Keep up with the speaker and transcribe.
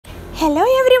Hello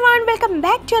everyone, welcome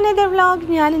back to another vlog.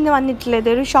 ഞാൻ ഇന്ന് വന്നിട്ടുള്ളത്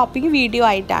ഒരു ഷോപ്പിംഗ് വീഡിയോ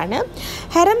ആയിട്ടാണ്.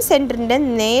 ഹെറം സെൻറ്ററിൻ്റെ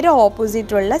നേരെ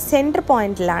ഓപ്പോസിറ്റുള്ള സെൻറ്റർ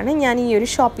പോയിന്റിലാണ് ഞാൻ ഈ ഒരു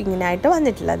ഷോപ്പിങ്ങിനായിട്ട്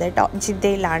വന്നിട്ടുള്ളത് കേട്ടോ.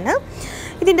 ജിദ്ദയിലാണ്.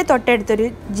 ഇതിൻ്റെ തൊട്ടടുത്തൊരു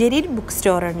ജെരീർ ബുക്ക്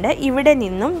സ്റ്റോർ ഉണ്ട്. ഇവിടെ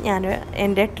നിന്നും ഞാൻ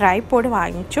എൻ്റെ ട്രൈപോഡ്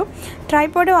വാങ്ങിച്ചു.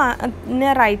 ട്രൈപോഡിന്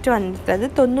റേറ്റ് വന്നിട്ടുള്ളത്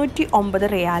 99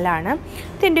 റിയാലാണ്.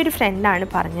 ഇതെൻ്റെ ഒരു ഫ്രണ്ടാണ്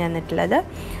പറഞ്ഞു തന്നിട്ടുള്ളത്.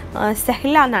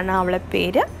 സെഹ്ല എന്നാണ് അവളുടെ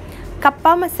പേര്. കപ്പ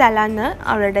മസാല എന്ന്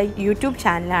അവളുടെ യൂട്യൂബ്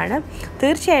ചാനലാണ്.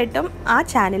 തീർച്ചയായിട്ടും ആ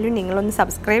ചാനലും നിങ്ങളൊന്ന്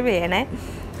സബ്സ്ക്രൈബ് ചെയ്യണേ.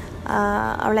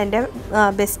 അവളെൻ്റെ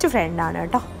ബെസ്റ്റ് ഫ്രണ്ടാണ്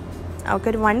കേട്ടോ.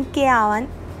 അവൾക്കൊരു 1K ആവാൻ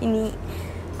ഇനി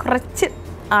കുറച്ച്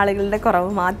ആളുകളുടെ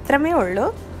കുറവ് മാത്രമേ ഉള്ളൂ.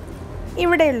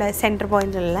 ഇവിടെയുള്ള സെൻറ്റർ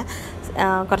പോയിൻറ്റിലുള്ള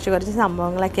കുറച്ച്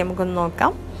സംഭവങ്ങളൊക്കെ നമുക്കൊന്ന്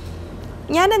നോക്കാം.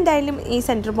 ഞാൻ എന്തായാലും ഈ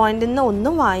സെൻറ്റർ പോയിൻറ്റിൽ നിന്ന്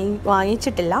ഒന്നും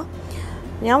വാങ്ങിച്ചിട്ടില്ല.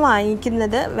 ഞാൻ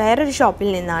വാങ്ങിക്കുന്നത് വേറൊരു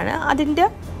ഷോപ്പിൽ നിന്നാണ്. അതിൻ്റെ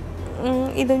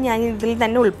ഇത് ഞാൻ ഇതിൽ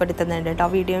തന്നെ ഉൾപ്പെടുത്തുന്നുണ്ട് കേട്ടോ.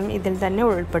 വീഡിയോയും ഇതിൽ തന്നെ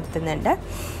ഉൾപ്പെടുത്തുന്നുണ്ട്.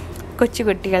 കൊച്ചു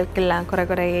കുട്ടികൾക്കുള്ള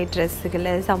കുറേ ഡ്രസ്സുകൾ,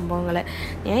 സംഭവങ്ങൾ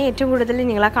ഞാൻ ഏറ്റവും കൂടുതൽ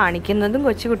നിങ്ങളെ കാണിക്കുന്നതും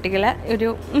കൊച്ചു കുട്ടികളെ ഒരു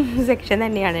സെക്ഷൻ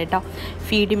തന്നെയാണ് കേട്ടോ.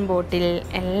 ഫീഡിങ് ബോട്ടിൽ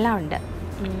എല്ലാം ഉണ്ട്.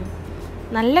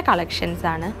 നല്ല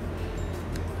കളക്ഷൻസാണ്.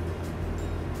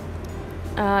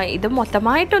 ഇത്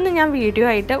മൊത്തമായിട്ടൊന്നും ഞാൻ വീഡിയോ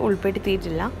ആയിട്ട്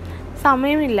ഉൾപ്പെടുത്തിയിട്ടില്ല.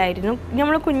 സമയമില്ലായിരുന്നു.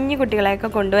 നമ്മൾ കുഞ്ഞു കുട്ടികളെയൊക്കെ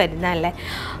കൊണ്ടുവരുന്നതല്ലേ.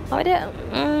 അവർ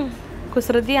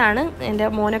കുസൃതിയാണ്. എൻ്റെ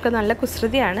മോനൊക്കെ നല്ല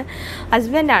കുസൃതിയാണ്.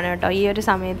 ഹസ്ബൻഡാണ് കേട്ടോ ഈ ഒരു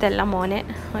സമയത്തെല്ലാം മോനെ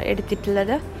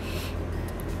എടുത്തിട്ടുള്ളത്.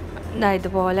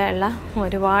 ഇതുപോലെയുള്ള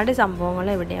ഒരുപാട് സംഭവങ്ങൾ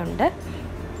ഇവിടെയുണ്ട്.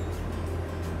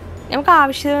 നമുക്ക്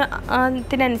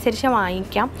ആവശ്യത്തിനനുസരിച്ച്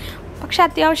വാങ്ങിക്കാം. പക്ഷെ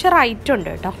അത്യാവശ്യം റേറ്റ്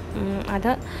ഉണ്ട് കേട്ടോ. അത്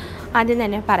ആദ്യം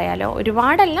തന്നെ പറയാലോ.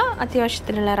 ഒരുപാടല്ല,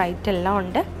 അത്യാവശ്യത്തിനുള്ള റേറ്റ് എല്ലാം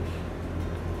ഉണ്ട്.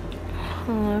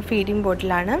 ഫീഡിങ്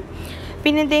ബോട്ടിലാണ്.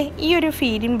 പിന്നെ ഈ ഒരു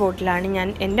ഫീഡിങ് ബോട്ടിലാണ് ഞാൻ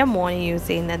എൻ്റെ മോനെ യൂസ്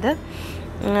ചെയ്യുന്നത്.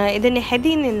 ഇത്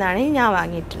നെഹദിയിൽ നിന്നാണ് ഞാൻ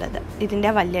വാങ്ങിയിട്ടുള്ളത്. ഇതിൻ്റെ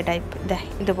വലിയ ടൈപ്പ്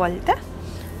ഇതുപോലത്തെ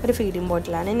ഒരു ഫീഡിങ്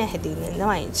ബോട്ടിലാണ് നെഹദിയിൽ നിന്ന്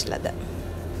വാങ്ങിച്ചിട്ടുള്ളത്.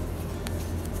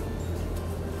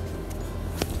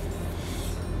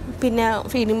 പിന്നെ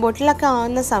ഫീഡിങ് ബോട്ടിലൊക്കെ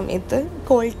ആവുന്ന സമയത്ത്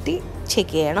ക്വാളിറ്റി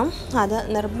ചെക്ക് ചെയ്യണം. അത്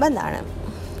നിർബന്ധമാണ്.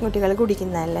 കുട്ടികൾ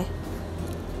കുടിക്കുന്നതല്ലേ.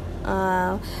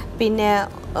 പിന്നെ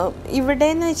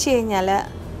ഇവിടെയെന്ന് വെച്ച് കഴിഞ്ഞാൽ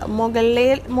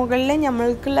മുകളിലെ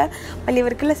നമ്മൾക്കുള്ള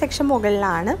വലിയവർക്കുള്ള സെക്ഷൻ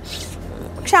മുകളിലാണ്.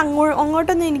 പക്ഷെ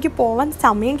അങ്ങോട്ടൊന്നും എനിക്ക് പോകാൻ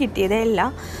സമയം കിട്ടിയതേ ഇല്ല.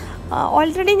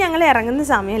 ഓൾറെഡി ഞങ്ങൾ ഇറങ്ങുന്ന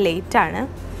സമയം ലേറ്റാണ്.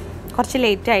 കുറച്ച്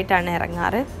ലേറ്റായിട്ടാണ്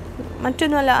ഇറങ്ങാറ്.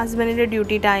 മറ്റൊന്നുമല്ല, ഹസ്ബൻഡിൻ്റെ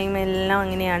ഡ്യൂട്ടി ടൈം എല്ലാം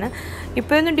അങ്ങനെയാണ്.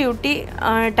 ഇപ്പോഴൊന്നും ഡ്യൂട്ടി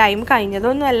ടൈം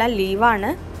കഴിഞ്ഞതൊന്നുമല്ല,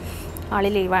 ലീവാണ്. ആൾ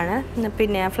ലീവാണ്.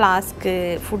 പിന്നെ ഫ്ലാസ്ക്,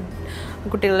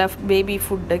 കുട്ടികളുടെ ബേബി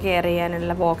ഫുഡ് കെയർ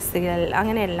ചെയ്യാനുള്ള ബോക്സുകൾ,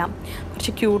 അങ്ങനെയെല്ലാം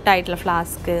കുറച്ച് ക്യൂട്ടായിട്ടുള്ള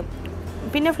ഫ്ലാസ്ക്.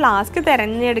 പിന്നെ ഫ്ലാസ്ക്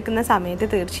തിരഞ്ഞെടുക്കുന്ന സമയത്ത്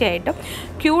തീർച്ചയായിട്ടും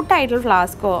ക്യൂട്ടായിട്ടുള്ള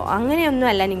ഫ്ലാസ്കോ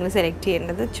അങ്ങനെയൊന്നുമല്ല നിങ്ങൾ സെലക്ട്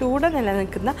ചെയ്യേണ്ടത്. ചൂട്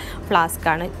നിലനിൽക്കുന്ന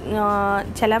ഫ്ലാസ്ക്കാണ്.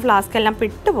 ചില ഫ്ലാസ്ക് എല്ലാം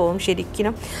പെട്ടുപോകും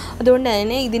ശരിക്കും. അതുകൊണ്ട്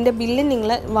തന്നെ ഇതിൻ്റെ ബില്ല്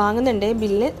നിങ്ങൾ വാങ്ങുന്നുണ്ടെങ്കിൽ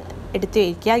ബില്ല് എടുത്ത്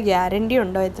വയ്ക്കുക. ഗ്യാരണ്ടി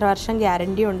ഉണ്ടോ, എത്ര വർഷം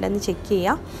ഗ്യാരണ്ടി ഉണ്ടെന്ന് ചെക്ക്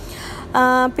ചെയ്യുക.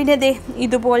 പിന്നെ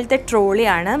ഇതുപോലത്തെ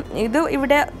ട്രോളിയാണ്. ഇത്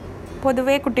ഇവിടെ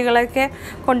പൊതുവേ കുട്ടികളൊക്കെ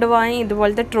കൊണ്ടുപോകാൻ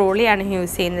ഇതുപോലത്തെ ട്രോളിയാണ്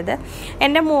യൂസ് ചെയ്യുന്നത്.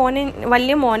 എൻ്റെ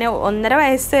വലിയ മോന് 1.5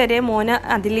 വയസ്സ് വരെ മോന്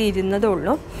അതിൽ ഇരുന്നതേ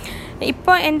ഉള്ളൂ.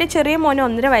 ഇപ്പോൾ എൻ്റെ ചെറിയ മോന്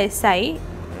 1.5 വയസ്സായി.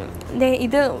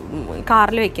 ഇത്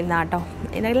കാറിൽ വെക്കുന്ന കേട്ടോ.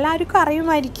 ഇതെല്ലാവർക്കും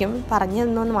അറിയുമായിരിക്കും, പറഞ്ഞു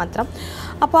തന്നോന്ന് മാത്രം.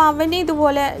 അപ്പോൾ അവന്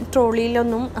ഇതുപോലെ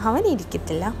ട്രോളിയിലൊന്നും അവൻ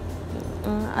ഇരിക്കത്തില്ല,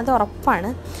 അത്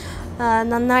ഉറപ്പാണ്.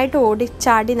 നന്നായിട്ട്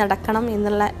ഓടിച്ചാടി നടക്കണം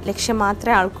എന്നുള്ള ലക്ഷ്യം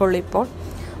മാത്രമേ ആൾക്കുള്ളൂ ഇപ്പോൾ.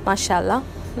 മാഷാ അല്ലാ.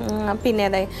 പിന്നെ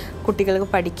കുട്ടികൾക്ക്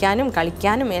പഠിക്കാനും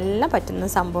കളിക്കാനും എല്ലാം പറ്റുന്ന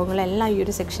സംഭവങ്ങളെല്ലാം ഈ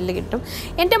ഒരു സെക്ഷനിൽ കിട്ടും.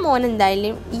 എൻ്റെ മോൻ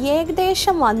എന്തായാലും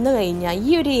ഏകദേശം വന്നു കഴിഞ്ഞാൽ ഈ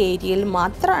ഒരു ഏരിയയിൽ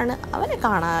മാത്രമാണ് അവനെ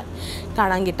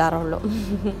കാണാൻ കിട്ടാറുള്ളൂ.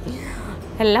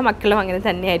 എല്ലാ മക്കളും അങ്ങനെ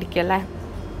തന്നെയായിരിക്കും അല്ലേ.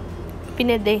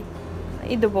 പിന്നെ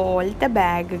ഇതുപോലത്തെ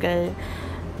ബാഗുകൾ.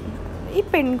 ഈ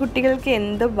പെൺകുട്ടികൾക്ക്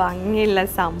എന്ത് ഭംഗിയുള്ള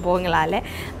സംഭവങ്ങളല്ലേ.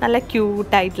 നല്ല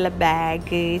ക്യൂട്ടായിട്ടുള്ള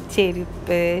ബാഗ്,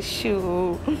 ചെരുപ്പ്, ഷൂ,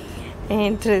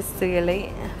 ഡ്രസ്സുകൾ,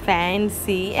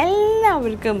 ഫാൻസി,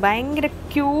 എല്ലാവർക്കും ഭയങ്കര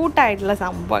ക്യൂട്ടായിട്ടുള്ള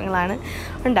സംഭവങ്ങളാണ്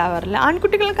ഉണ്ടാവാറില്ല.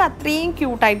 ആൺകുട്ടികൾക്ക് അത്രയും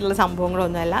ക്യൂട്ടായിട്ടുള്ള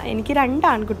സംഭവങ്ങളൊന്നുമല്ല. എനിക്ക് 2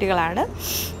 ആൺകുട്ടികളാണ്.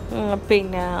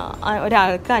 പിന്നെ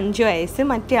ഒരാൾക്ക് 5 വയസ്സ്,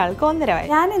 മറ്റേ ആൾക്ക് 1.5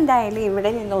 വയസ്സ്. ഞാൻ എന്തായാലും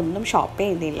ഇവിടെ നിന്നൊന്നും ഷോപ്പ്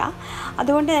ചെയ്തില്ല.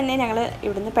 അതുകൊണ്ട് തന്നെ ഞങ്ങൾ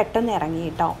ഇവിടുന്ന് പെട്ടെന്ന് ഇറങ്ങി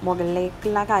കേട്ടോ.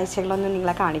 മുകളിലേക്കുള്ള കാഴ്ചകളൊന്നും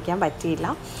നിങ്ങളെ കാണിക്കാൻ പറ്റിയില്ല.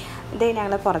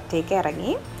 ഞങ്ങൾ പുറത്തേക്ക്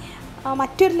ഇറങ്ങി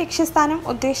മറ്റൊരു ലക്ഷ്യസ്ഥാനം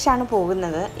ഉദ്ദേശിച്ചാണ്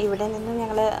പോകുന്നത്. ഇവിടെ നിന്ന്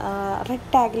ഞങ്ങൾ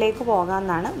റെഡ് ടാഗിലേക്ക്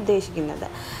പോകാമെന്നാണ് ഉദ്ദേശിക്കുന്നത്.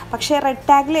 പക്ഷേ റെഡ്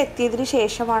ടാഗിൽ എത്തിയതിന്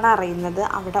ശേഷമാണ് അറിയുന്നത്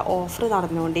അവിടെ ഓഫർ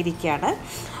നടന്നുകൊണ്ടിരിക്കുകയാണ്.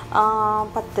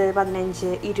 10, 15,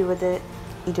 20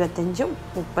 25,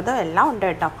 30 എല്ലാം ഉണ്ട്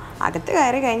കേട്ടോ. അകത്ത്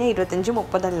കയറി കഴിഞ്ഞാൽ 25,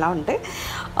 30 എല്ലാം ഉണ്ട്.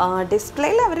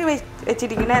 ഡിസ്പ്ലേയിൽ അവർ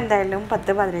വെച്ചിരിക്കുന്നത് എന്തായാലും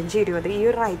 10, 15, 20 ഈ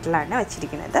ഒരു റേറ്റിലാണ്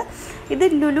വെച്ചിരിക്കുന്നത്. ഇത്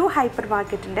ലുലു ഹൈപ്പർ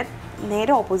മാർക്കറ്റിൻ്റെ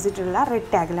നേരെ ഓപ്പോസിറ്റുള്ള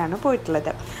റെഡ് ടാഗിലാണ്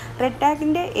പോയിട്ടുള്ളത്. റെഡ്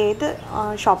ടാഗിൻ്റെ ഏത്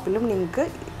ഷോപ്പിലും നിങ്ങൾക്ക്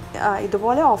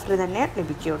ഇതുപോലെ ഓഫർ തന്നെ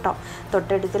ലഭിക്കും കേട്ടോ.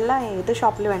 തൊട്ടടുത്തുള്ള ഏത്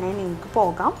ഷോപ്പിൽ വേണമെങ്കിൽ നിങ്ങൾക്ക്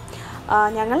പോകാം.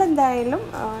 ഞങ്ങൾ എന്തായാലും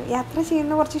യാത്ര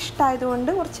ചെയ്യുന്ന കുറച്ച് ഇഷ്ടമായതുകൊണ്ട്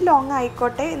കുറച്ച് ലോങ്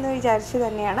ആയിക്കോട്ടെ എന്ന് വിചാരിച്ച്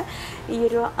തന്നെയാണ് ഈ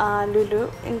ഒരു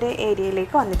ലുലുവിൻ്റെ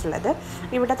ഏരിയയിലേക്ക് വന്നിട്ടുള്ളത്.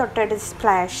 ഇവിടെ തൊട്ടടുത്ത്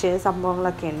സ്പ്ലാഷ്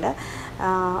സംഭവങ്ങളൊക്കെ ഉണ്ട്.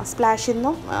 സ്പ്ലാഷിൽ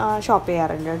നിന്നും ഷോപ്പ്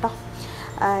ചെയ്യാറുണ്ട് കേട്ടോ.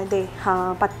 ഇതേ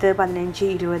 10,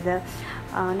 15, 20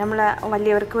 നമ്മൾ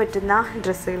വലിയവർക്ക് പറ്റുന്ന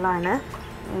ഡ്രസ്സുകളാണ്.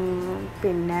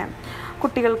 പിന്നെ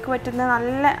കുട്ടികൾക്ക് പറ്റുന്ന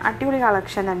നല്ല അടിപൊളി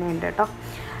കളക്ഷൻ തന്നെയുണ്ട് കേട്ടോ.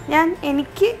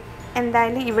 എനിക്ക്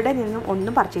എന്തായാലും ഇവിടെ നിന്നും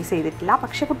ഒന്നും പർച്ചേസ് ചെയ്തിട്ടില്ല.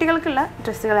 പക്ഷേ കുട്ടികൾക്കുള്ള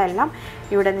ഡ്രസ്സുകളെല്ലാം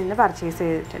ഇവിടെ നിന്ന് പർച്ചേസ്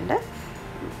ചെയ്തിട്ടുണ്ട്.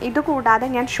 ഇതുകൂടാതെ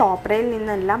ഞാൻ ഷോപ്രയിൽ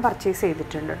നിന്നെല്ലാം പർച്ചേസ്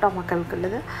ചെയ്തിട്ടുണ്ട് കേട്ടോ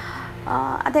മക്കൾക്കുള്ളത്.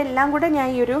 അതെല്ലാം കൂടെ ഞാൻ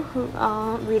ഈ ഒരു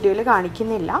വീഡിയോയിൽ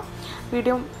കാണിക്കുന്നില്ല.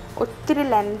 വീഡിയോ ഒത്തിരി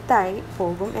ലെങ്തായി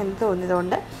പോകും എന്ന്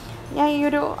തോന്നിയതുകൊണ്ട് ഞാൻ ഈ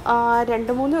ഒരു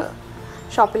 2-3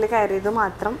 ഷോപ്പിൽ കയറിയത്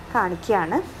മാത്രം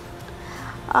കാണിക്കുകയാണ്.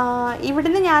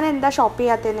 ഇവിടുന്ന് ഞാൻ എന്താ ഷോപ്പ്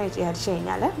ചെയ്യാത്തതെന്ന് വിചാരിച്ചു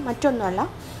കഴിഞ്ഞാൽ മറ്റൊന്നുമല്ല,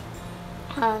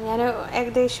 ഞാൻ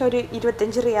ഏകദേശം ഒരു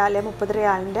 25 റിയാൽ 30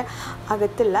 റിയാലിൻ്റെ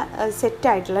അകത്തുള്ള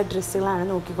സെറ്റായിട്ടുള്ള ഡ്രസ്സുകളാണ്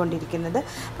നോക്കിക്കൊണ്ടിരിക്കുന്നത്.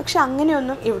 പക്ഷെ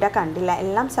അങ്ങനെയൊന്നും ഇവിടെ കണ്ടില്ല.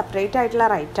 എല്ലാം സെപ്പറേറ്റ് ആയിട്ടുള്ള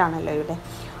റേറ്റാണല്ലോ ഇവിടെ.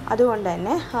 അതുകൊണ്ട്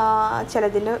തന്നെ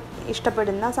ചിലതിന്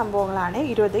ഇഷ്ടപ്പെടുന്ന സംഭവങ്ങളാണ്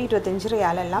 20, 25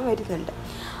 റിയാലെല്ലാം വരുന്നുണ്ട്.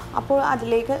 അപ്പോൾ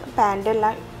അതിലേക്ക്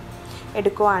പാൻറ്റെല്ലാം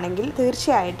എടുക്കുവാണെങ്കിൽ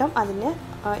തീർച്ചയായിട്ടും അതിന്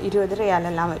 20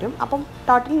 റിയാലെല്ലാം വരും. അപ്പം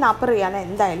ടോട്ടൽ 40 റിയാൽ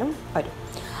എന്തായാലും വരും.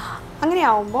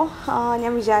 അങ്ങനെയാവുമ്പോൾ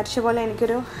ഞാൻ വിചാരിച്ച പോലെ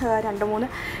എനിക്കൊരു 2-3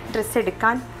 ഡ്രസ്സ്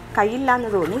എടുക്കാൻ കഴിയില്ല എന്ന്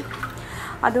തോന്നി.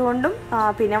 അതുകൊണ്ടും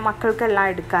പിന്നെ മക്കൾക്കെല്ലാം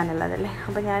എടുക്കാനുള്ളതല്ലേ.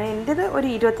 അപ്പോൾ ഞാൻ എൻ്റേത് ഒരു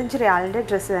 25 റിയാലിൻ്റെ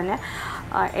ഡ്രസ്സ് തന്നെ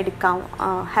എടുക്കാം,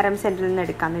 ഹരം സെൻറ്ററിൽ നിന്ന്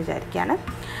എടുക്കാമെന്ന് വിചാരിക്കുകയാണ്.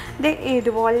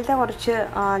 ഇതുപോലത്തെ കുറച്ച്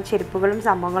ചെരുപ്പുകളും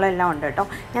സംഭവങ്ങളും എല്ലാം ഉണ്ട് കേട്ടോ.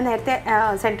 ഞാൻ നേരത്തെ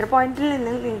സെൻറ്റർ പോയിൻറ്റിൽ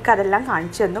നിന്ന് നിങ്ങൾക്ക് അതെല്ലാം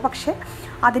കാണിച്ചു തന്നു. പക്ഷേ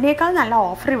അതിനേക്കാൾ നല്ല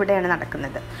ഓഫർ ഇവിടെയാണ്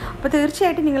നടക്കുന്നത്. അപ്പോൾ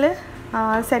തീർച്ചയായിട്ടും നിങ്ങൾ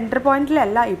സെൻറ്റർ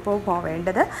പോയിൻറ്റിലല്ല ഇപ്പോൾ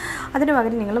പോവേണ്ടത്. അതിന്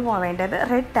പകരം നിങ്ങൾ പോവേണ്ടത്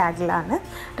റെഡ് ടാഗിലാണ്.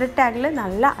 റെഡ് ടാഗിൽ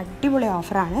നല്ല അടിപൊളി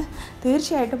ഓഫറാണ്.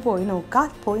 തീർച്ചയായിട്ടും പോയി നോക്കുക.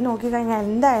 പോയി നോക്കിക്കഴിഞ്ഞാൽ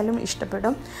എന്തായാലും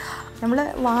ഇഷ്ടപ്പെടും. നമ്മൾ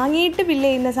വാങ്ങിയിട്ട് ബില്ല്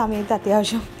ചെയ്യുന്ന സമയത്ത്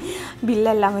അത്യാവശ്യം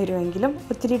ബില്ലെല്ലാം വരുമെങ്കിലും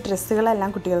ഒത്തിരി ഡ്രസ്സുകളെല്ലാം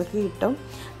കുട്ടികൾക്ക് കിട്ടും.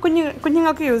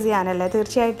 കുഞ്ഞുങ്ങൾക്ക് യൂസ് ചെയ്യാനല്ലേ.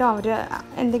 തീർച്ചയായിട്ടും അവർ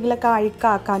എന്തെങ്കിലുമൊക്കെ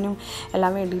അഴുക്കാക്കാനും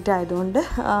എല്ലാം വേണ്ടിയിട്ടായതുകൊണ്ട്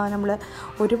നമ്മൾ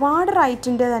ഒരുപാട്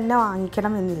റേറ്റിൻ്റെ തന്നെ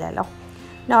വാങ്ങിക്കണം എന്നില്ലല്ലോ.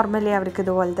 നോർമലി അവർക്ക്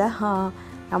ഇതുപോലത്തെ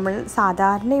നമ്മൾ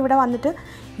സാധാരണ ഇവിടെ വന്നിട്ട്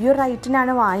ഈ ഒരു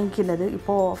റേറ്റിനാണ് വാങ്ങിക്കുന്നത്.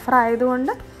 ഇപ്പോൾ ഓഫർ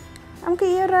ആയതുകൊണ്ട് നമുക്ക്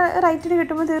ഈ ഒരു റേറ്റിന്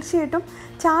കിട്ടുമ്പോൾ തീർച്ചയായിട്ടും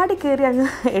ചാടി കയറി അങ്ങ്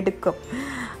എടുക്കും.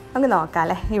 അങ്ങ് നോക്കാം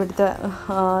അല്ലേ. ഇവിടുത്തെ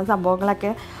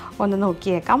സംഭവങ്ങളൊക്കെ ഒന്ന്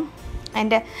നോക്കിയേക്കാം.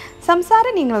 എൻ്റെ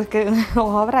സംസാരം നിങ്ങൾക്ക്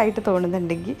ഓവറായിട്ട്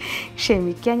തോന്നുന്നുണ്ടെങ്കിൽ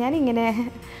ക്ഷമിക്കുക. ഞാനിങ്ങനെ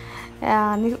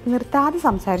നിർത്താതെ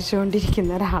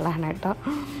സംസാരിച്ചുകൊണ്ടിരിക്കുന്ന ഒരാളാണ് കേട്ടോ.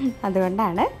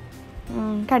 അതുകൊണ്ടാണ്.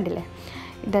 കണ്ടില്ലേ,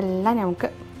 ഇതെല്ലാം നമുക്ക്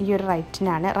ഈ ഒരു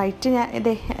റേറ്റിനാണ്. റേറ്റ്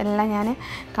എല്ലാം ഞാൻ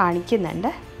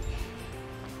കാണിക്കുന്നുണ്ട്.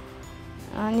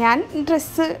 ഞാൻ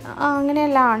ഡ്രസ്സ്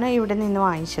അങ്ങനെയെല്ലാം ഇവിടെ നിന്ന്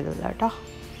വാങ്ങിച്ചത് കേട്ടോ.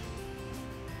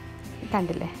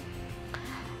 കണ്ടില്ലേ.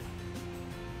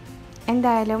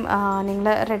 എന്തായാലും നിങ്ങൾ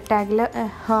റെഡ് ടാഗിൽ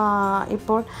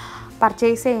ഇപ്പോൾ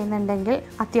പർച്ചേസ് ചെയ്യുന്നുണ്ടെങ്കിൽ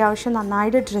അത്യാവശ്യം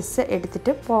നന്നായിട്ട് ഡ്രസ്സ്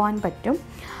എടുത്തിട്ട് പോകാൻ പറ്റും.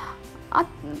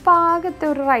 പാകത്തെ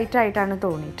ഒരു റേറ്റായിട്ടാണ്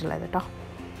തോന്നിയിട്ടുള്ളത് കേട്ടോ.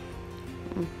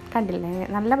 കണ്ടില്ലേ,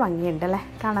 നല്ല ഭംഗിയുണ്ട് അല്ലേ.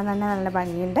 കാണാൻ തന്നെ നല്ല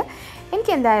ഭംഗിയുണ്ട്.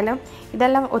 എനിക്കെന്തായാലും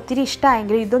ഇതെല്ലാം ഒത്തിരി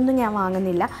ഇഷ്ടമായെങ്കിലും ഇതൊന്നും ഞാൻ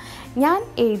വാങ്ങുന്നില്ല. ഞാൻ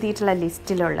എഴുതിയിട്ടുള്ള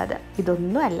ലിസ്റ്റിലുള്ളത്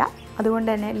ഇതൊന്നുമല്ല. അതുകൊണ്ട്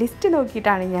തന്നെ ലിസ്റ്റ്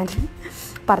നോക്കിയിട്ടാണ് ഞാൻ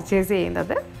പർച്ചേസ്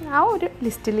ചെയ്യുന്നത്. ആ ഒരു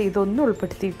ലിസ്റ്റിൽ ഇതൊന്നും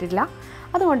ഉൾപ്പെടുത്തിയിട്ടില്ല.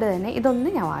 അതുകൊണ്ട് തന്നെ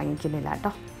ഇതൊന്നും ഞാൻ വാങ്ങിക്കുന്നില്ല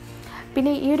കേട്ടോ.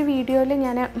 പിന്നെ ഈ ഒരു വീഡിയോയിൽ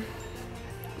ഞാൻ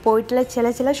പോയിട്ടുള്ള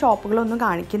ചില ഷോപ്പുകളൊന്നും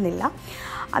കാണിക്കുന്നില്ല.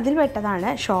 അതിൽ പെട്ടതാണ്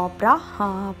ഷോപ്ര,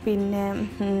 പിന്നെ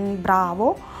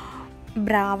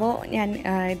ബ്രാവോ ഞാൻ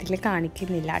ഇതിൽ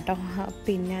കാണിക്കുന്നില്ല കേട്ടോ.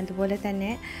 പിന്നെ അതുപോലെ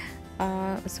തന്നെ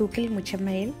സൂക്കിൽ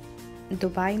മുച്ചമ്മയിൽ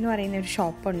ദുബായ് എന്ന് പറയുന്ന ഒരു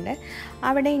ഷോപ്പുണ്ട്.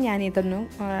 അവിടെ ഞാനിതൊന്നും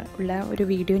ഉള്ള ഒരു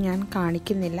വീഡിയോ ഞാൻ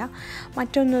കാണിക്കുന്നില്ല.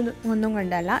 ഒന്നും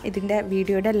കൊണ്ടല്ല, ഇതിൻ്റെ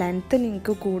വീഡിയോയുടെ ലെങ്ത്ത്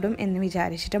നിങ്ങൾക്ക് കൂടും എന്ന്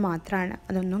വിചാരിച്ചിട്ട് മാത്രമാണ്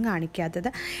അതൊന്നും കാണിക്കാത്തത്.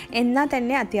 എന്നാൽ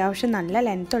തന്നെ അത്യാവശ്യം നല്ല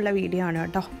ലെങ്ത്തുള്ള വീഡിയോ ആണ്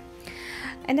കേട്ടോ.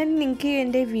 എന്നാലും നിങ്ങൾക്ക്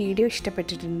എൻ്റെ വീഡിയോ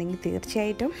ഇഷ്ടപ്പെട്ടിട്ടുണ്ടെങ്കിൽ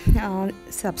തീർച്ചയായിട്ടും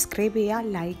സബ്സ്ക്രൈബ്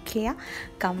ചെയ്യുക, ലൈക്ക് ചെയ്യുക,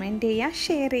 കമൻറ്റ് ചെയ്യുക,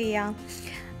 ഷെയർ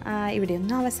ചെയ്യുക.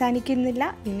 ഇവിടെയൊന്നും അവസാനിക്കുന്നില്ല.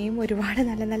 ഇനിയും ഒരുപാട്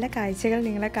നല്ല നല്ല കാഴ്ചകൾ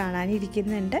നിങ്ങളെ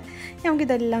കാണാനിരിക്കുന്നുണ്ട്.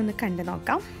 നമുക്കിതെല്ലാം ഒന്ന് കണ്ടു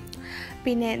നോക്കാം.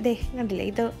 പിന്നെ കണ്ടില്ലേ,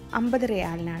 ഇത് 50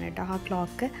 റിയാലിനാണ് കേട്ടോ. ആ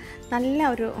ക്ലോക്ക് നല്ല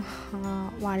ഒരു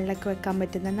വാളിലൊക്കെ വെക്കാൻ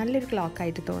പറ്റുന്ന നല്ലൊരു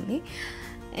ക്ലോക്കായിട്ട് തോന്നി.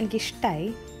 എനിക്കിഷ്ടമായി.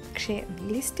 പക്ഷേ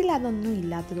ലിസ്റ്റിൽ അതൊന്നും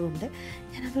ഇല്ലാത്തതുകൊണ്ട്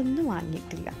ഞാനതൊന്നും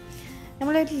വാങ്ങിയിട്ടില്ല.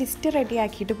 നമ്മളൊരു ലിസ്റ്റ്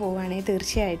റെഡിയാക്കിയിട്ട് പോവുകയാണെങ്കിൽ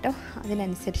തീർച്ചയായിട്ടും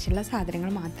അതിനനുസരിച്ചുള്ള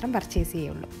സാധനങ്ങൾ മാത്രം പർച്ചേസ്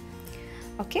ചെയ്യുള്ളൂ.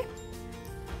 ഓക്കെ,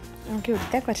 നമുക്ക്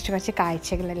ഇവിടുത്തെ കുറച്ച്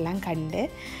കാഴ്ചകളെല്ലാം കണ്ട്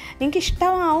നിങ്ങൾക്ക്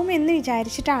ഇഷ്ടമാവും എന്ന്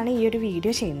വിചാരിച്ചിട്ടാണ് ഈ ഒരു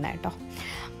വീഡിയോ ചെയ്യുന്നത് കേട്ടോ.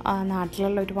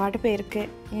 നാട്ടിലുള്ള ഒരുപാട് പേർക്ക്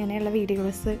ഇങ്ങനെയുള്ള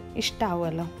വീഡിയോസ്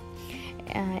ഇഷ്ടമാവുമല്ലോ.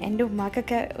 എൻ്റെ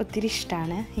ഉമ്മാക്കൊക്കെ ഒത്തിരി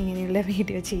ഇഷ്ടമാണ് ഇങ്ങനെയുള്ള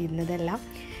വീഡിയോ ചെയ്യുന്നതെല്ലാം.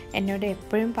 എന്നോട്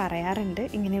എപ്പോഴും പറയാറുണ്ട്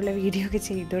ഇങ്ങനെയുള്ള വീഡിയോ ഒക്കെ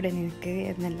ചെയ്തോടെ നിനക്ക്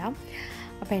എന്നെല്ലാം.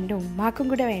 അപ്പോൾ എൻ്റെ ഉമ്മാക്കും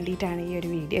കൂടെ വേണ്ടിയിട്ടാണ് ഈ ഒരു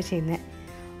വീഡിയോ ചെയ്യുന്നത്.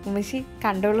 ഉമ്മച്ചി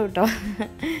കണ്ടോളൂ കേട്ടോ.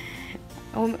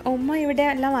 ഉമ്മ ഇവിടെ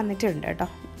എല്ലാം വന്നിട്ടുണ്ട് കേട്ടോ.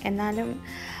 എന്നാലും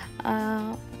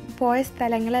പോയ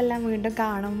സ്ഥലങ്ങളെല്ലാം വീണ്ടും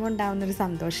കാണുമ്പോൾ ഉണ്ടാകുന്നൊരു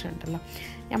സന്തോഷമുണ്ടല്ലോ.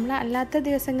 നമ്മൾ അല്ലാത്ത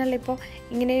ദിവസങ്ങളിലിപ്പോൾ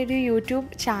ഇങ്ങനെ ഒരു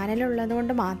യൂട്യൂബ് ചാനലുള്ളത്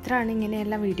കൊണ്ട് മാത്രമാണ്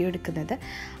ഇങ്ങനെയെല്ലാം വീഡിയോ എടുക്കുന്നത്.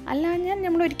 അല്ലാതെ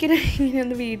നമ്മൾ ഒരിക്കലും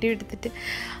ഇങ്ങനെയൊന്നും വീഡിയോ എടുത്തിട്ട്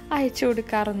അയച്ചു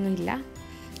കൊടുക്കാറൊന്നുമില്ല.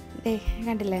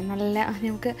 കണ്ടില്ലേ, നല്ല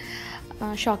നമുക്ക്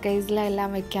ഷോക്കേസിലെല്ലാം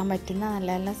വെക്കാൻ പറ്റുന്ന നല്ല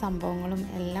നല്ല സംഭവങ്ങളും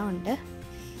എല്ലാം ഉണ്ട്.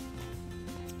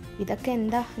 ഇതൊക്കെ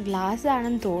എന്താ ഗ്ലാസ്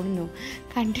ആണെന്ന് തോന്നുന്നു,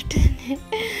 കണ്ടിട്ട് തന്നെ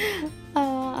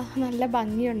നല്ല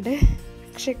ഭംഗിയുണ്ട്.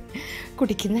 പക്ഷെ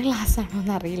കുടിക്കുന്ന ഗ്ലാസ് ആണോ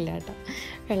എന്നറിയില്ല കേട്ടോ.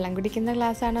 വെള്ളം കുടിക്കുന്ന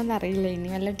ഗ്ലാസ് ആണോ എന്നറിയില്ല. ഇനി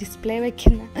വല്ല ഡിസ്പ്ലേ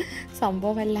വയ്ക്കുന്ന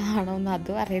സംഭവമെല്ലാം ആണോ എന്ന്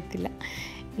അതും അറിയത്തില്ല.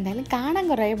 എന്തായാലും കാണാൻ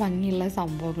കുറേ ഭംഗിയുള്ള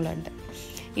സംഭവങ്ങളുണ്ട്.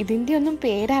 ഇതിൻ്റെ ഒന്നും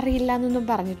പേരറിയില്ല എന്നൊന്നും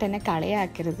പറഞ്ഞിട്ട് എന്നെ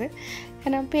കളിയാക്കരുത്.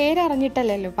 കാരണം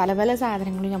പേരറിഞ്ഞിട്ടല്ലല്ലോ പല പല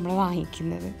സാധനങ്ങളും നമ്മൾ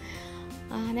വാങ്ങിക്കുന്നത്.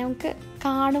 നമുക്ക്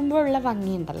കാണുമ്പോൾ ഉള്ള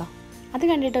ഭംഗിയുണ്ടല്ലോ, അത്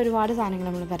കണ്ടിട്ട് ഒരുപാട് സാധനങ്ങൾ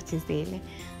നമ്മൾ പർച്ചേസ് ചെയ്യില്ലേ.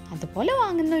 അതുപോലെ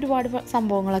വാങ്ങുന്ന ഒരുപാട്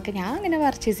സംഭവങ്ങളൊക്കെ ഞാൻ അങ്ങനെ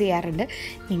പർച്ചേസ് ചെയ്യാറുണ്ട്.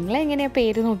 നിങ്ങളെങ്ങനെയാണ്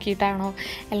പേര് നോക്കിയിട്ടാണോ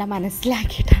എല്ലാം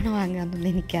മനസ്സിലാക്കിയിട്ടാണോ വാങ്ങുകയെന്നൊന്നും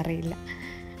എനിക്കറിയില്ല.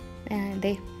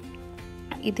 അതെ,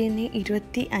 ഇതിന്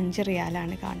 25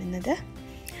 റിയാലാണ് കാണുന്നത്.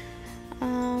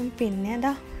 പിന്നെ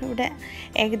അതാ ഇവിടെ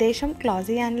ഏകദേശം ക്ലോസ്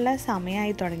ചെയ്യാനുള്ള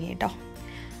സമയമായി തുടങ്ങി കേട്ടോ.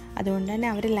 അതുകൊണ്ട് തന്നെ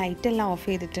അവർ ലൈറ്റെല്ലാം ഓഫ്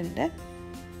ചെയ്തിട്ടുണ്ട്.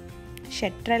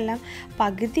 ഷട്ടറെല്ലാം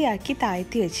പകുതിയാക്കി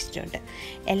താഴ്ത്തി വെച്ചിട്ടുണ്ട്.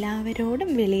 എല്ലാവരോടും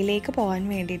വെളിയിലേക്ക് പോകാൻ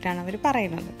വേണ്ടിയിട്ടാണ് അവർ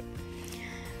പറയുന്നത്.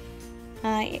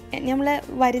 നമ്മൾ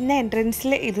വരുന്ന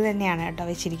എൻട്രൻസിൽ ഇത് തന്നെയാണ് കേട്ടോ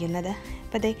വെച്ചിരിക്കുന്നത്.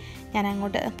 അപ്പോൾ അതെ, ഞാൻ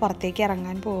അങ്ങോട്ട് പുറത്തേക്ക്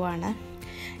ഇറങ്ങാൻ പോവുകയാണ്.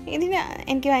 ഇതിന്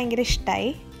എനിക്ക് ഭയങ്കര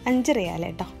ഇഷ്ടമായി. 5 റിയാൽ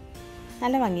കേട്ടോ.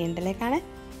 നല്ല ഭംഗിയുണ്ടല്ലേ കാണാൻ.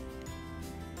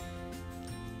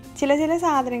 ചില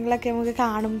സാധനങ്ങളൊക്കെ നമുക്ക്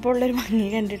കാണുമ്പോൾ ഉള്ളൊരു ഭംഗി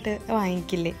കണ്ടിട്ട്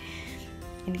വാങ്ങിക്കില്ലേ.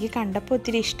 എനിക്ക് കണ്ടപ്പോൾ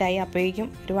ഒത്തിരി ഇഷ്ടമായി. അപ്പോഴേക്കും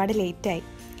ഒരുപാട് ലേറ്റായി.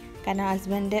 കാരണം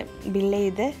ഹസ്ബൻഡ് ബില്ല്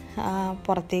ചെയ്ത്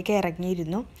പുറത്തേക്ക്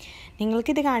ഇറങ്ങിയിരുന്നു.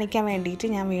 നിങ്ങൾക്കിത് കാണിക്കാൻ വേണ്ടിയിട്ട്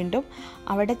ഞാൻ വീണ്ടും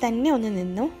അവിടെ തന്നെ ഒന്ന്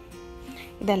നിന്നു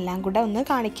ഇതെല്ലാം കൂടെ ഒന്ന്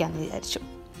കാണിക്കാമെന്ന് വിചാരിച്ചു.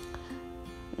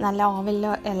 നല്ല ഓവനിൽ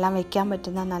എല്ലാം വെക്കാൻ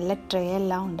പറ്റുന്ന നല്ല ട്രേ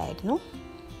എല്ലാം ഉണ്ടായിരുന്നു.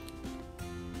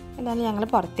 എന്തായാലും ഞങ്ങൾ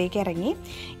പുറത്തേക്ക് ഇറങ്ങി.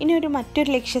 ഇനി മറ്റൊരു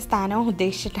ലക്ഷ്യസ്ഥാനവും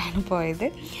ഉദ്ദേശിച്ചിട്ടാണ് പോയത്.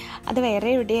 അത് വേറെ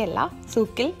എവിടെയല്ല,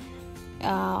 സൂക്കിൽ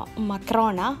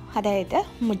മക്രോണ, അതായത്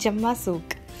മുജമ്മ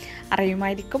സൂക്ക്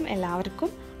അറിയുമായിരിക്കും എല്ലാവർക്കും.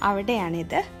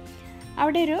 അവിടെയാണിത്.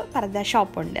 അവിടെ ഒരു പർദ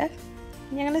ഷോപ്പുണ്ട്.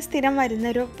 ഞങ്ങൾ സ്ഥിരം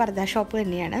വരുന്നൊരു പർദ ഷോപ്പ്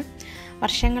തന്നെയാണ്.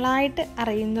 വർഷങ്ങളായിട്ട്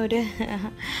അറിയുന്നൊരു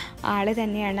ആൾ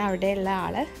തന്നെയാണ് അവിടെയുള്ള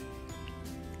ആൾ.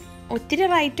 ഒത്തിരി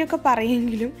റേറ്റൊക്കെ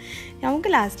പറയുമെങ്കിലും നമുക്ക്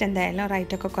ലാസ്റ്റ് എന്തായാലും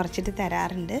റേറ്റൊക്കെ കുറച്ചിട്ട്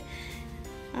തരാറുണ്ട്.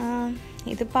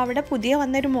 ഇതിപ്പോൾ അവിടെ പുതിയ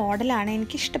വന്നൊരു മോഡലാണ്.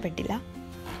 എനിക്കിഷ്ടപ്പെട്ടില്ല.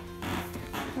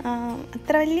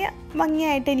 അത്ര വലിയ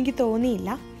ഭംഗിയായിട്ട് എനിക്ക് തോന്നിയില്ല.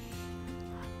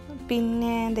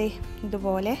 പിന്നെ ദേ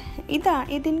ഇതുപോലെ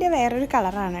ഇതിൻ്റെ വേറൊരു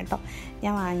കളറാണ് കേട്ടോ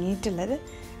ഞാൻ വാങ്ങിയിട്ടുള്ളത്.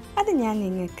 അത് ഞാൻ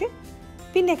നിങ്ങൾക്ക്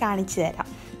പിന്നെ കാണിച്ചു തരാം.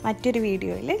 മറ്റൊരു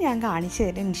വീഡിയോയിൽ ഞാൻ കാണിച്ചു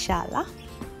തരാം ഇൻഷാ അല്ലാ.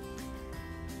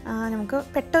 നമുക്ക്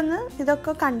പെട്ടെന്ന്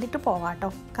ഇതൊക്കെ കണ്ടിട്ട് പോവാം കേട്ടോ.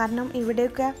 കാരണം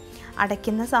ഇവിടെയൊക്കെ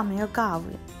അടയ്ക്കുന്ന സമയമൊക്കെ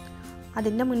ആവും.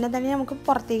 അതിൻ്റെ മുന്നേ തന്നെ നമുക്ക്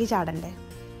പുറത്തേക്ക് ചാടണ്ടേ.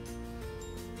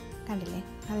 കണ്ടില്ലേ,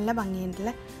 നല്ല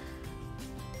ഭംഗിയുണ്ടല്ലേ.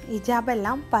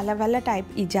 ഹിജാബെല്ലാം പല പല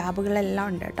ടൈപ്പ് ഹിജാബുകളെല്ലാം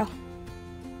ഉണ്ട് കേട്ടോ.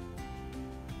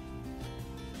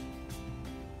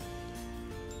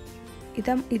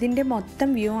 ഇതിൻ്റെ മൊത്തം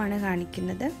വ്യൂ ആണ്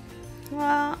കാണിക്കുന്നത്.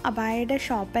 അബായയുടെ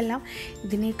ഷോപ്പെല്ലാം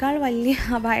ഇതിനേക്കാൾ വലിയ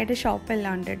അബായയുടെ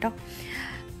ഷോപ്പെല്ലാം ഉണ്ട് കേട്ടോ.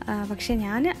 പക്ഷെ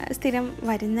ഞാൻ സ്ഥിരം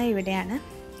വരുന്ന ഇവിടെയാണ്.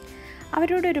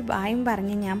 അവരോടൊരു ബായും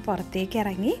പറഞ്ഞ് ഞാൻ പുറത്തേക്ക്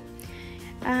ഇറങ്ങി.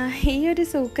 ഈ ഒരു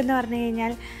സൂക്ക് എന്ന് പറഞ്ഞു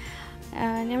കഴിഞ്ഞാൽ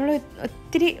നമ്മൾ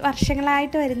ഒത്തിരി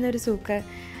വർഷങ്ങളായിട്ട് വരുന്നൊരു സൂക്ക്,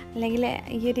 അല്ലെങ്കിൽ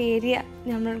ഈ ഒരു ഏരിയ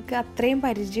നമ്മൾക്ക് അത്രയും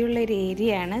പരിചയമുള്ളൊരു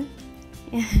ഏരിയയാണ്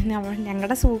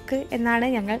ഞങ്ങളുടെ സൂക്ക് എന്നാണ്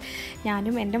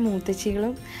ഞാനും എൻ്റെ മൂത്തച്ചികൾ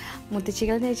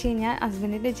എന്ന് വെച്ച് കഴിഞ്ഞാൽ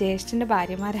ഹസ്ബൻഡിൻ്റെ ജ്യേഷ്ഠൻ്റെ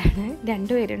ഭാര്യമാരാണ്.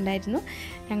 2 പേരുണ്ടായിരുന്നു.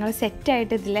 ഞങ്ങൾ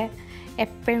സെറ്റായിട്ട് ഇതിൽ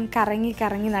എപ്പോഴും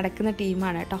കറങ്ങി നടക്കുന്ന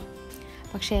ടീമാണ് കേട്ടോ.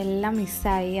 പക്ഷേ എല്ലാം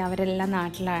മിസ്സായി. അവരെല്ലാം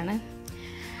നാട്ടിലാണ്.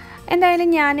 എന്തായാലും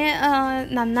ഞാൻ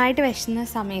നന്നായിട്ട് വിശന്ന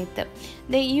സമയത്ത്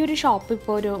ഈ ഒരു ഷോപ്പ്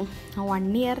ഇപ്പോൾ ഒരു 1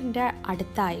 ഇയറിൻ്റെ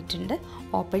അടുത്തായിട്ടുണ്ട്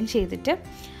ഓപ്പൺ ചെയ്തിട്ട്.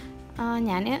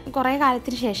 ഞാൻ കുറേ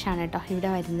കാലത്തിന് ശേഷമാണ് കേട്ടോ ഇവിടെ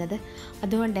വരുന്നത്.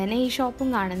 അതുകൊണ്ട് തന്നെ ഈ ഷോപ്പും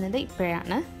കാണുന്നത്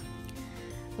ഇപ്പോഴാണ്.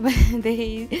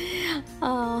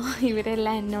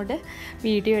 ഇവരെല്ലാം എന്നോട്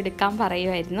വീഡിയോ എടുക്കാൻ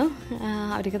പറയുമായിരുന്നു.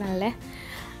 അവർക്ക് നല്ല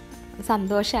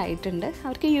സന്തോഷമായിട്ടുണ്ട്.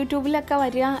 അവർക്ക് യൂട്യൂബിലൊക്കെ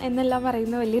വരിക എന്നെല്ലാം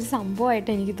പറയുന്ന വലിയൊരു സംഭവമായിട്ട്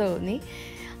എനിക്ക് തോന്നി.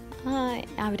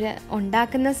 അവർ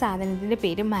ഉണ്ടാക്കുന്ന സാധനത്തിൻ്റെ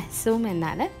പേര് മസൂം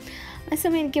എന്നാണ്.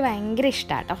 മസൂം എനിക്ക് ഭയങ്കര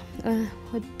ഇഷ്ടമാണ് കേട്ടോ.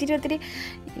 ഒത്തിരി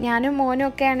ഞാനും മോനും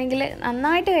ഒക്കെ ആണെങ്കിൽ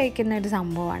നന്നായിട്ട് കഴിക്കുന്ന ഒരു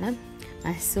സംഭവമാണ്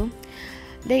മസൂം.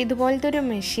 ഇതുപോലത്തെ ഒരു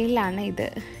മെഷീനിലാണ് ഇത്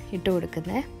ഇട്ട്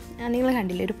കൊടുക്കുന്നത്. നിങ്ങൾ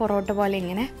കണ്ടില്ലേ, ഒരു പൊറോട്ട പോലെ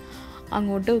ഇങ്ങനെ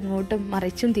അങ്ങോട്ടും ഇങ്ങോട്ടും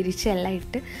മറിച്ചും തിരിച്ചും എല്ലാം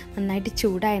ഇട്ട് നന്നായിട്ട്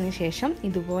ചൂടായതിന് ശേഷം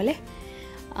ഇതുപോലെ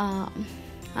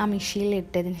ആ മെഷീനിൽ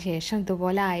ഇട്ടതിന് ശേഷം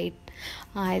ഇതുപോലെ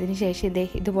ആയതിനു ശേഷം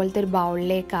ഇതുപോലത്തെ ഒരു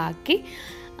ബൗളിലേക്കാക്കി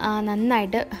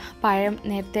നന്നായിട്ട് പഴം,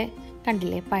 നേരത്തെ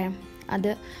കണ്ടില്ലേ പഴം,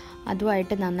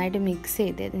 അതുമായിട്ട് നന്നായിട്ട് മിക്സ്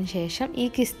ചെയ്തതിന് ശേഷം ഈ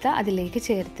കിസ്ത അതിലേക്ക്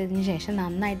ചേർത്തതിന് ശേഷം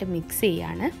നന്നായിട്ട് മിക്സ്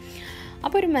ചെയ്യാണ്.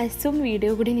 അപ്പോൾ ഒരു മസൂം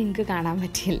വീഡിയോ കൂടി നിങ്ങൾക്ക് കാണാൻ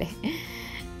പറ്റിയില്ലേ.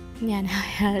 ഞാൻ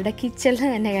അയാളുടെ കിച്ചണിൽ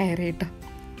തന്നെ കയറി കേട്ടോ.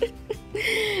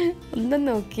 ഒന്നും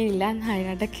നോക്കിയില്ല,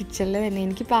 അയാളുടെ കിച്ചണിൽ തന്നെ.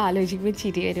 എനിക്കിപ്പോൾ ആലോചിക്കുമ്പോൾ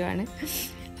ചിരി വരുവാണ്.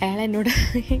 അയാൾ എന്നോട്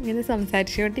ഇങ്ങനെ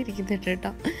സംസാരിച്ചുകൊണ്ടിരിക്കുന്നുണ്ട്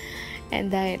കേട്ടോ.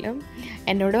 എന്തായാലും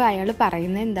എന്നോട് അയാൾ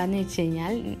പറയുന്നത് എന്താണെന്ന് വെച്ച്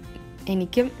കഴിഞ്ഞാൽ,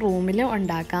 എനിക്കും റൂമിൽ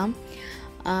ഉണ്ടാക്കാം.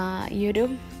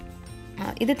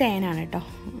 ഇത് തേനാണ് കേട്ടോ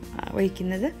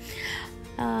ഒഴിക്കുന്നത്.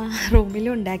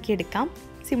 റൂമിലും ഉണ്ടാക്കിയെടുക്കാം,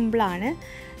 സിമ്പിളാണ്.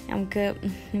 നമുക്ക്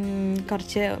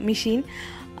കുറച്ച് മെഷീൻ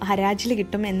ഹരാജിൽ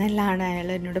കിട്ടും എന്നെല്ലാമാണ് അയാൾ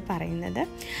എന്നോട് പറയുന്നത്.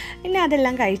 പിന്നെ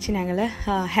അതെല്ലാം കഴിച്ച് ഞങ്ങൾ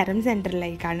ഹെറം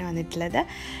സെൻറ്ററിലേക്കാണ് വന്നിട്ടുള്ളത്.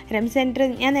 ഹെറം സെൻറ്റർ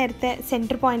ഞാൻ നേരത്തെ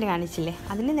സെൻറ്റർ പോയിൻ്റ് കാണിച്ചില്ലേ,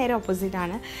 അതിന് നേരെ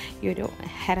ഓപ്പോസിറ്റാണ് ഈ ഒരു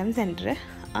ഹെറം സെൻറ്റർ.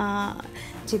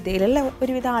 ജിദ്ദയിലുള്ള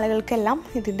ഒരുവിധ ആളുകൾക്കെല്ലാം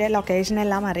ഇതിൻ്റെ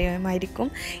ലൊക്കേഷനെല്ലാം അറിയാമായിരിക്കും.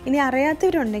 ഇനി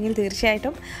അറിയാത്തവരുണ്ടെങ്കിൽ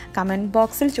തീർച്ചയായിട്ടും കമൻറ്റ്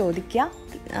ബോക്സിൽ ചോദിക്കുക.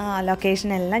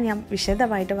 ലൊക്കേഷനെല്ലാം ഞാൻ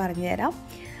വിശദമായിട്ട് പറഞ്ഞുതരാം.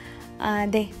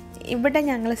 ഇവിടെ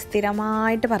ഞങ്ങൾ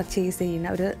സ്ഥിരമായിട്ട് പർച്ചേസ് ചെയ്യുന്ന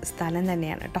ഒരു സ്ഥലം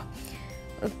തന്നെയാണ് കേട്ടോ.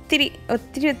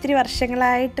 ഒത്തിരി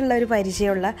വർഷങ്ങളായിട്ടുള്ള ഒരു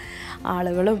പരിചയമുള്ള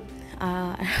ആളുകളും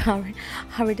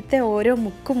അവിടുത്തെ ഓരോ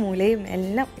മുക്കും മൂലയും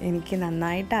എല്ലാം എനിക്ക്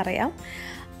നന്നായിട്ട് അറിയാം.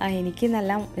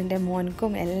 എനിക്കെന്നെല്ലാം എൻ്റെ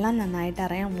മോൻക്കും എല്ലാം നന്നായിട്ട്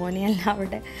അറിയാം. മോനെയെല്ലാം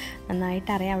അവിടെ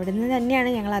നന്നായിട്ട് അറിയാം. അവിടെ നിന്ന് തന്നെയാണ്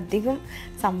ഞങ്ങൾ അധികം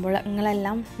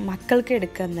സംഭവങ്ങളെല്ലാം മക്കൾക്ക്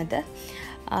എടുക്കുന്നത്.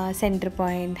 Centre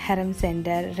point, ഹെറം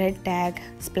centre, red tag,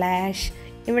 splash,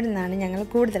 ഇവിടെ നിന്നാണ് ഞങ്ങൾ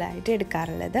കൂടുതലായിട്ട്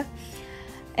എടുക്കാറുള്ളത്.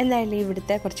 എന്തായാലും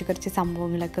ഇവിടുത്തെ കുറച്ച്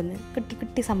സംഭവങ്ങളൊക്കെ ഒന്ന്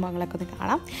കുട്ടി സംഭവങ്ങളൊക്കെ ഒന്ന്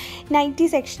കാണാം. നൈറ്റി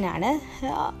സെക്ഷനാണ്.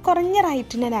 കുറഞ്ഞ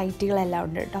റേറ്റിൻ്റെ നൈറ്റികളെല്ലാം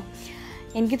ഉണ്ട് കേട്ടോ.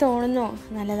 എനിക്ക് തോന്നുന്നു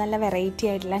നല്ല വെറൈറ്റി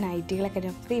ആയിട്ടുള്ള നൈറ്റികളൊക്കെ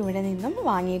നമുക്ക് ഇവിടെ നിന്നും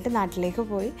വാങ്ങിയിട്ട് നാട്ടിലേക്ക്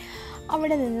പോയി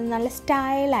അവിടെ നിന്ന് നല്ല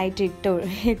സ്റ്റൈലായിട്ട്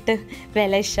ഇട്ട്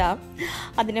വിലശാം.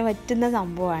 അതിന് പറ്റുന്ന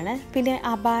സംഭവമാണ്. പിന്നെ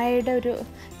അബായയുടെ ഒരു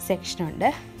സെക്ഷനുണ്ട്.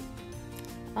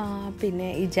 പിന്നെ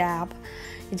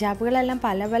ഹിജാബുകളെല്ലാം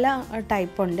പല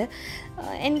ടൈപ്പുണ്ട്.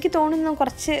 എനിക്ക് തോന്നുന്നു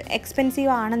കുറച്ച്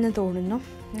എക്സ്പെൻസീവ് ആണെന്ന് തോന്നുന്നു.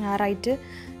 റേറ്റ്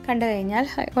കണ്ടു കഴിഞ്ഞാൽ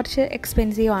കുറച്ച്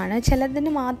എക്സ്പെൻസീവ് ആണ്.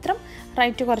 ചിലതിന് മാത്രം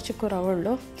റേറ്റ് കുറച്ച്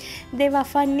കുറവുള്ളൂ.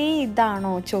 വഫാനി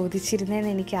ഇതാണോ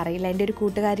ചോദിച്ചിരുന്നതെന്ന് എനിക്കറിയില്ല. എൻ്റെ ഒരു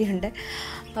കൂട്ടുകാരിയുണ്ട്,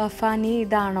 വഫാനി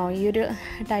ഇതാണോ, ഈ ഒരു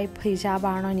ടൈപ്പ്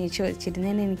ഹിജാബാണോ എന്ന്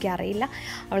ചോദിച്ചിരുന്നതെന്ന് എനിക്കറിയില്ല.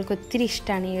 അവൾക്ക് ഒത്തിരി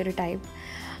ഇഷ്ടമാണ് ഈ ഒരു ടൈപ്പ്.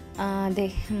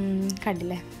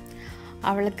 കണ്ടില്ലേ,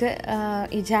 അവൾക്ക്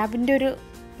ഹിജാബിൻ്റെ ഒരു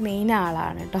മെയിൻ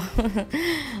ആളാണ് കേട്ടോ.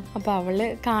 അപ്പോൾ അവൾ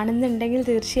കാണുന്നുണ്ടെങ്കിൽ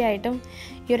തീർച്ചയായിട്ടും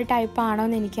ഈ ഒരു ടൈപ്പാണോ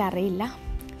എന്ന് എനിക്കറിയില്ല.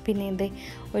 പിന്നെ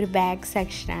ഒരു ബാഗ്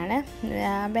സെക്ഷനാണ്.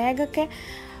 ബാഗൊക്കെ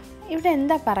ഇവിടെ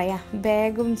എന്താ പറയുക,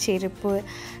 ബാഗും ചെരുപ്പ്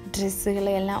ഡ്രസ്സുകൾ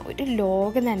എല്ലാം ഒരു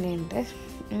ലോകം തന്നെയുണ്ട്.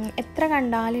 എത്ര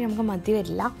കണ്ടാലും നമുക്ക് മതി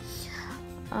വരില്ല.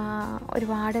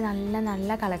 ഒരുപാട്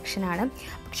നല്ല കളക്ഷനാണ്.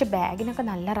 പക്ഷെ ബാഗിനൊക്കെ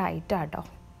നല്ല റേറ്റാണ് കേട്ടോ.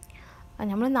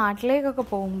 നമ്മൾ നാട്ടിലേക്കൊക്കെ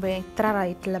പോകുമ്പോൾ ഇത്ര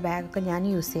റേറ്റുള്ള ബാഗൊക്കെ ഞാൻ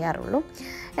യൂസ് ചെയ്യാറുള്ളൂ.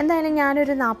 എന്തായാലും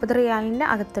ഞാനൊരു 40 റിയാലിൻ്റെ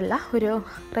അകത്തുള്ള ഒരു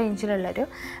റേഞ്ചിലുള്ളൊരു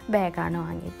ബാഗാണ്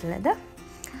വാങ്ങിയിട്ടുള്ളത്.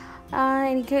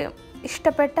 എനിക്ക്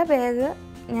ഇഷ്ടപ്പെട്ട ബാഗ്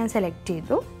ഞാൻ സെലക്ട്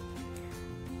ചെയ്തു.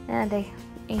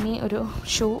 ഇനി ഒരു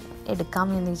ഷൂ എടുക്കാം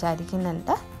എന്ന്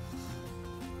വിചാരിക്കുന്നുണ്ട്.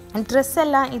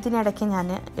 ഡ്രസ്സെല്ലാം ഇതിനിടയ്ക്ക് ഞാൻ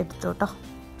എടുത്തു കേട്ടോ.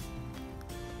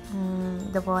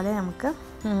 ഇതുപോലെ നമുക്ക്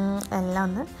എല്ലാം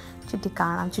ഒന്ന്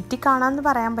ചുറ്റിക്കാണാമെന്ന്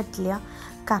പറയാൻ പറ്റില്ല,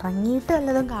 കറങ്ങിയിട്ട്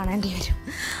വല്ലതും കാണേണ്ടി വരും.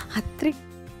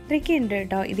 അത്രയ്ക്കുണ്ട്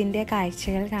കേട്ടോ ഇതിൻ്റെ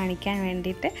കാഴ്ചകൾ കാണിക്കാൻ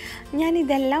വേണ്ടിയിട്ട്.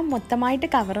 ഞാനിതെല്ലാം മൊത്തമായിട്ട്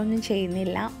കവറൊന്നും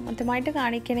ചെയ്യുന്നില്ല. മൊത്തമായിട്ട്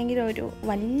കാണിക്കണമെങ്കിൽ ഒരു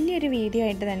വലിയൊരു വീഡിയോ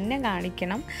ആയിട്ട് തന്നെ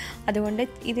കാണിക്കണം. അതുകൊണ്ട്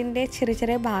ഇതിൻ്റെ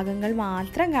ചെറിയ ഭാഗങ്ങൾ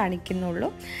മാത്രം കാണിക്കുന്നുള്ളൂ.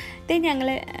 ഇത് ഞങ്ങൾ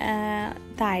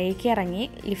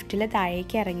ലിഫ്റ്റിൽ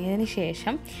താഴേക്ക് ഇറങ്ങിയതിന്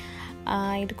ശേഷം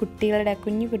ഇത്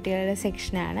കുഞ്ഞു കുട്ടികളുടെ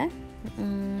സെക്ഷനാണ്.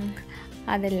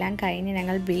 അതെല്ലാം കഴിഞ്ഞ്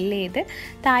ഞങ്ങൾ ബില്ല് ചെയ്ത്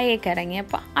താഴേക്ക്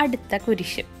ഇറങ്ങിയപ്പോൾ അടുത്ത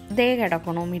കുരിശ്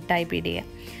കിടക്കണോ മിഠായി പീടിക.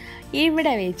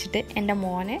 ഇവിടെ വെച്ചിട്ട് എൻ്റെ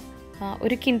മോനെ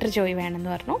ഒരു കിൻഡർ ജോയ് വേണമെന്ന്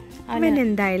പറഞ്ഞു. അവൻ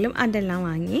എന്തായാലും അതെല്ലാം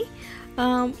വാങ്ങി.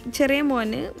 ചെറിയ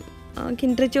മോന്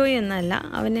കിൻഡർ ജോയ് ഒന്നല്ല,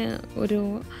 അവന്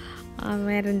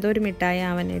വേറെ എന്തോ ഒരു മിഠായി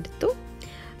അവനെടുത്തു.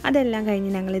 അതെല്ലാം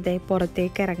കഴിഞ്ഞ് ഞങ്ങളിതേ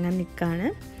പുറത്തേക്ക് ഇറങ്ങാൻ നിൽക്കുകയാണ്.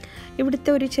 ഇവിടുത്തെ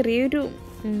ഒരു ചെറിയൊരു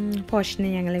പോർഷന്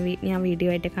ഞാൻ വീഡിയോ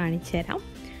ആയിട്ട് കാണിച്ചു തരാം.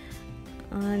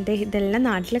 ഇതെല്ലാം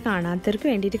നാട്ടിൽ കാണാത്തവർക്ക്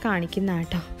വേണ്ടിയിട്ട് കാണിക്കുന്ന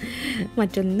കേട്ടോ,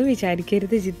 മറ്റൊന്നും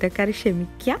വിചാരിക്കരുത്, ജിദ്ദക്കാർ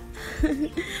ക്ഷമിക്കുക.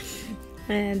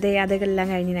 അതെല്ലാം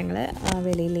കഴിഞ്ഞ് ഞങ്ങൾ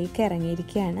വെളിയിലേക്ക്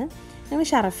ഇറങ്ങിയിരിക്കുകയാണ്. ഞങ്ങൾ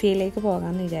ഷറഫിയയിലേക്ക്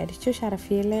പോകാമെന്ന് വിചാരിച്ചു.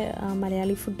 ഷറഫിയയിൽ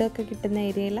മലയാളി ഫുഡൊക്കെ കിട്ടുന്ന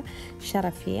ഏരിയയിൽ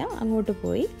ഷറഫിയ, അങ്ങോട്ട്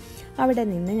പോയി. അവിടെ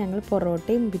നിന്ന് ഞങ്ങൾ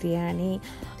പൊറോട്ടയും ബിരിയാണി,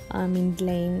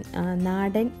 മിൻലയും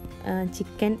നാടൻ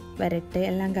ചിക്കൻ വരട്ട്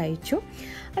എല്ലാം കഴിച്ചു.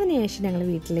 അതിനുശേഷം ഞങ്ങൾ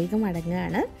വീട്ടിലേക്ക്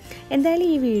മടങ്ങുകയാണ്. എന്തായാലും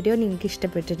ഈ വീഡിയോ നിങ്ങൾക്ക്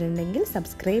ഇഷ്ടപ്പെട്ടിട്ടുണ്ടെങ്കിൽ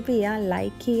സബ്സ്ക്രൈബ് ചെയ്യുക,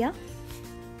 ലൈക്ക് ചെയ്യുക.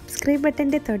 സബ്സ്ക്രൈബ്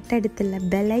ബട്ടൻ്റെ തൊട്ടടുത്തുള്ള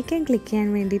ബെല്ലൈക്കൺ ക്ലിക്ക് ചെയ്യാൻ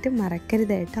വേണ്ടിയിട്ട്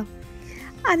മറക്കരുത് കേട്ടോ.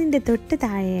 അതിൻ്റെ തൊട്ട്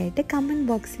താഴെയായിട്ട് കമൻറ്റ്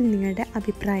ബോക്സിൽ നിങ്ങളുടെ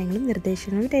അഭിപ്രായങ്ങളും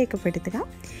നിർദ്ദേശങ്ങളും രേഖപ്പെടുത്തുക.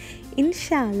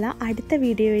 ഇൻഷാ അല്ലാഹ് അടുത്ത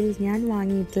വീഡിയോയിൽ ഞാൻ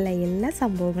വാങ്ങിയിട്ടുള്ള എല്ലാ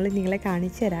സംഭവങ്ങളും നിങ്ങളെ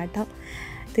കാണിച്ചു തരാം കേട്ടോ.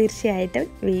 തീർച്ചയായിട്ടും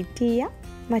വെയിറ്റ് ചെയ്യുക.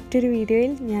 മറ്റൊരു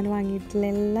വീഡിയോയിൽ ഞാൻ വാങ്ങിയിട്ടുള്ള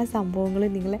എല്ലാ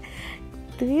സംഭവങ്ങളും നിങ്ങളെ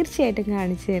തീർച്ചയായിട്ടും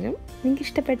കാണിച്ചു തരും. നിങ്ങൾക്ക്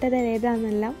ഇഷ്ടപ്പെട്ടത്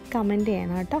ഏതാണെന്നെല്ലാം കമൻറ്റ്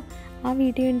ചെയ്യണം കേട്ടോ ആ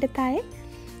വീഡിയോൻ്റെ താഴെ.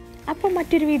 അപ്പോൾ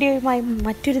മറ്റൊരു വീഡിയോയുമായി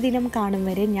മറ്റൊരു ദിനം കാണും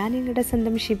വരെ ഞാൻ നിങ്ങളുടെ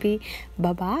സ്വന്തം ഷിബി.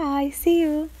 By, see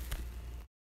you.